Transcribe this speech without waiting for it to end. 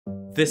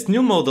This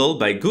new model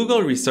by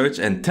Google Research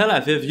and Tel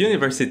Aviv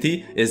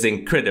University is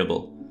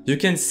incredible. You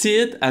can see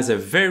it as a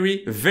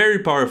very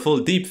powerful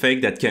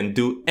deepfake that can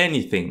do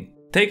anything.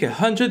 Take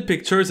 100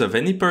 pictures of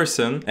any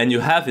person and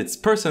you have its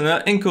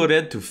persona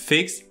encoded to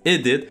fix,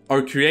 edit,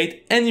 or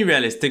create any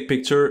realistic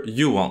picture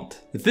you want.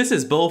 This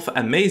is both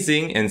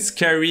amazing and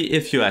scary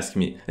if you ask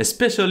me,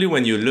 especially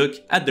when you look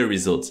at the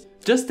results.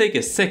 Just take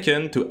a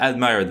second to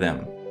admire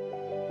them.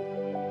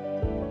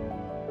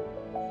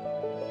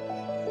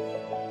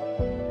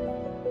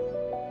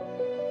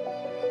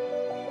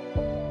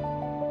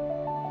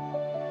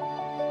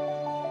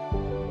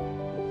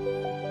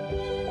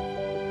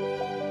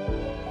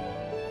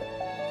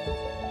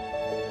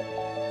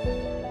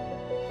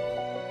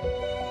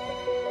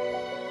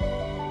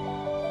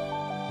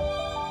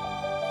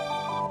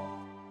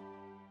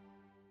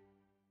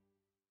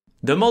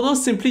 The model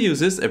simply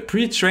uses a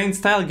pre-trained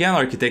StyleGAN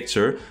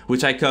architecture,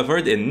 which I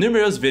covered in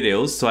numerous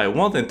videos, so I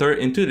won't enter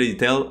into the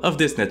detail of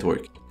this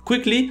network.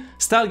 Quickly,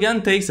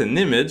 StyleGAN takes an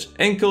image,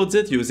 encodes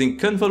it using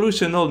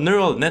convolutional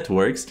neural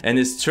networks, and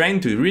is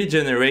trained to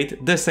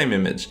regenerate the same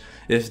image.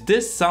 If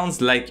this sounds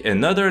like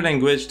another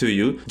language to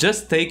you,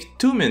 just take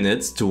 2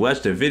 minutes to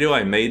watch the video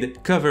I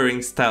made covering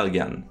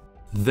StyleGAN.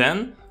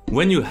 Then,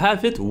 when you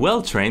have it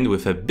well trained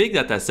with a big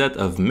dataset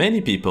of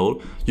many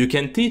people, you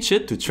can teach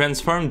it to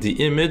transform the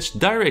image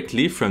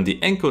directly from the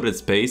encoded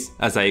space,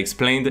 as I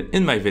explained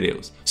in my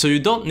videos. So you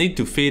don't need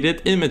to feed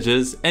it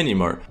images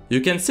anymore.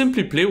 You can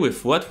simply play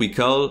with what we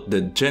call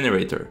the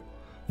generator.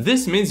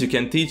 This means you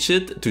can teach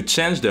it to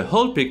change the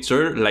whole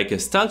picture like a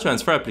style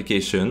transfer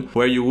application,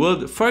 where you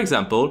would, for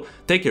example,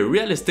 take a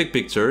realistic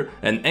picture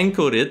and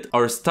encode it,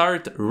 or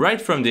start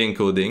right from the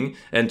encoding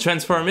and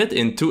transform it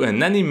into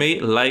an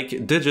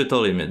anime-like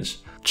digital image.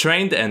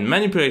 Trained and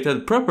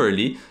manipulated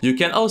properly, you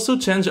can also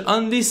change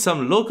only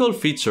some local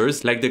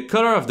features like the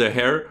color of the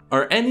hair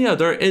or any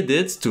other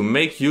edits to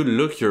make you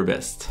look your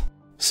best.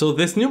 So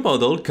this new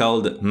model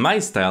called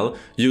MyStyle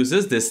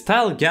uses this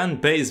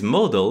StyleGAN based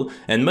model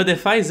and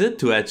modifies it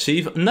to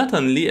achieve not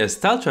only a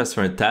style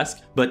transfer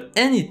task, but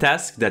any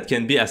task that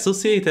can be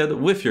associated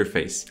with your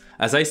face.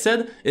 As I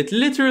said, it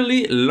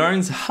literally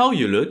learns how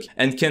you look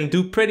and can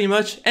do pretty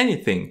much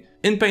anything,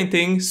 in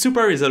painting,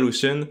 super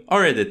resolution,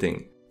 or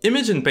editing.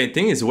 Image in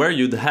painting is where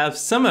you'd have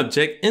some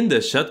object in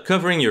the shot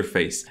covering your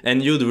face,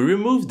 and you'd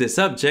remove this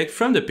object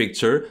from the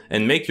picture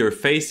and make your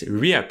face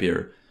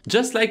reappear.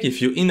 Just like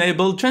if you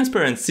enable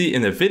transparency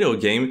in a video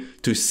game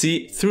to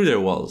see through the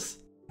walls.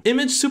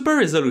 Image super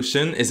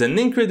resolution is an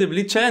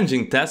incredibly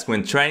challenging task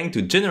when trying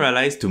to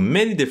generalize to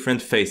many different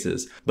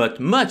faces, but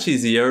much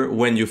easier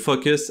when you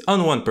focus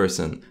on one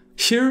person.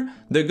 Here,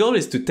 the goal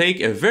is to take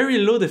a very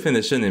low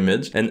definition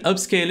image and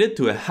upscale it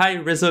to a high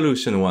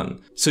resolution one.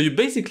 So you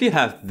basically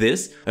have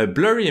this, a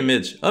blurry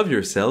image of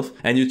yourself,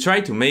 and you try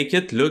to make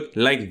it look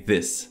like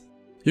this.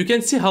 You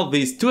can see how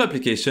these two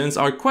applications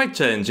are quite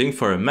challenging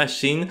for a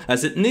machine,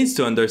 as it needs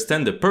to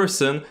understand the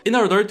person in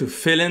order to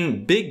fill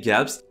in big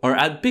gaps or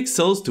add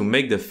pixels to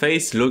make the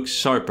face look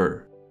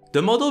sharper.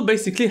 The model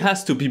basically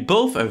has to be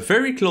both a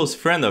very close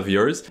friend of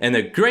yours and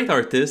a great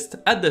artist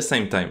at the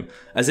same time,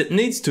 as it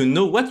needs to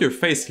know what your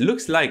face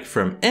looks like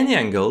from any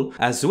angle,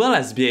 as well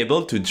as be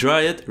able to draw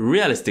it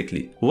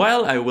realistically.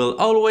 While I will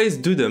always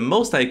do the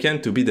most I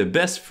can to be the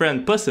best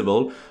friend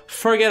possible,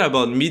 forget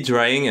about me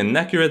drawing an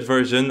accurate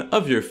version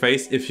of your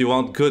face if you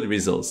want good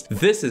results.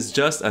 This is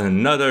just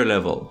another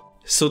level.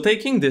 So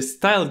taking this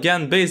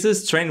StyleGAN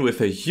basis trained with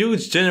a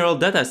huge general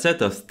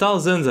dataset of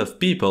thousands of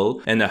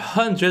people and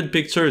 100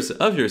 pictures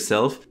of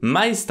yourself,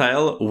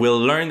 MyStyle will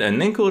learn an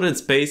encoded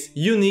space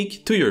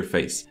unique to your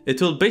face.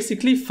 It will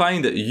basically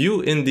find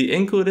you in the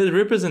encoded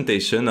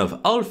representation of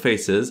all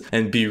faces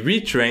and be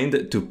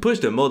retrained to push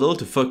the model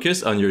to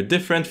focus on your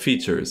different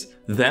features.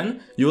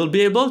 Then, you will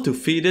be able to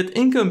feed it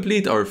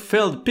incomplete or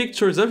failed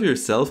pictures of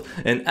yourself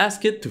and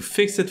ask it to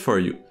fix it for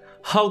you.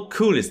 How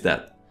cool is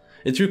that?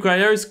 It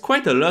requires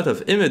quite a lot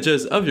of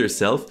images of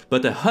yourself,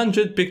 but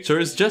 100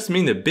 pictures just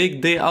mean a big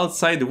day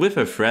outside with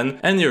a friend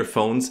and your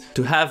phones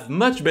to have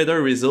much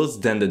better results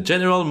than the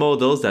general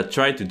models that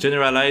try to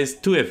generalize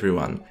to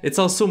everyone. It's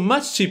also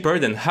much cheaper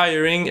than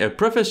hiring a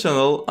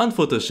professional on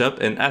Photoshop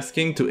and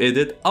asking to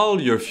edit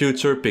all your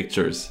future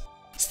pictures.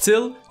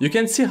 Still, you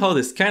can see how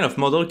this kind of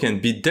model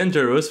can be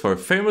dangerous for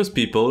famous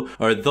people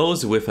or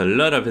those with a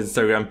lot of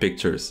Instagram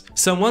pictures.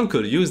 Someone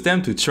could use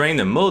them to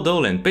train a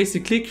model and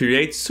basically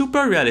create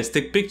super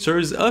realistic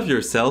pictures of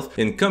yourself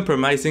in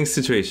compromising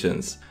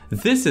situations.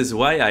 This is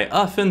why I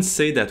often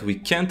say that we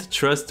can't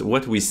trust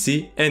what we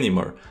see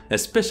anymore,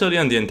 especially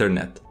on the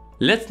internet.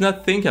 Let's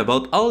not think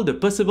about all the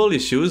possible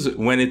issues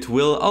when it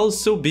will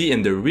also be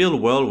in the real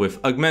world with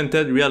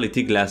augmented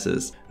reality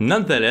glasses.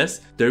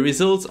 Nonetheless, the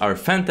results are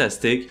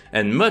fantastic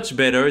and much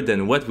better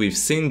than what we've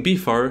seen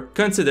before,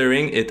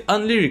 considering it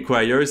only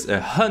requires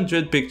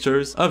 100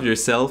 pictures of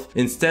yourself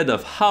instead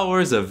of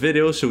hours of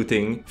video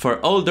shooting for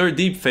older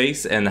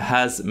deepfakes and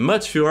has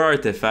much fewer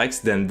artifacts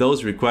than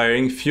those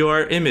requiring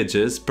fewer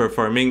images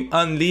performing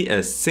only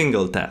a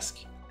single task.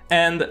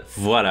 And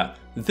voila!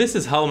 This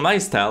is how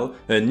MyStyle,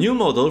 a new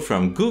model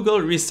from Google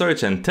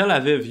Research and Tel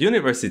Aviv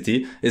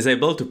University, is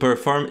able to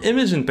perform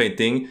image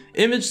inpainting,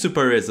 image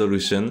super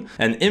resolution,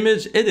 and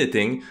image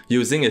editing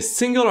using a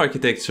single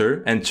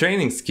architecture and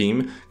training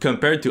scheme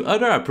compared to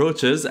other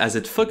approaches, as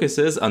it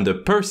focuses on the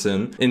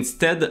person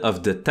instead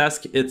of the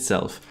task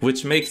itself,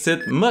 which makes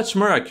it much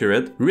more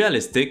accurate,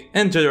 realistic,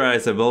 and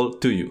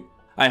generalizable to you.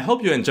 I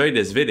hope you enjoyed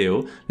this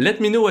video. Let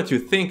me know what you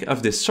think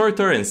of this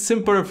shorter and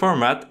simpler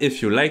format,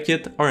 if you like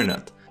it or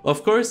not.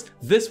 Of course,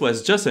 this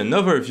was just an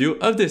overview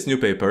of this new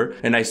paper,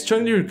 and I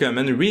strongly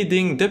recommend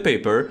reading the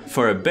paper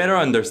for a better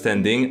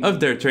understanding of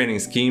their training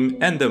scheme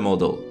and the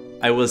model.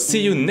 I will see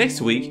you next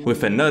week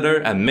with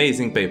another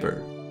amazing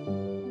paper.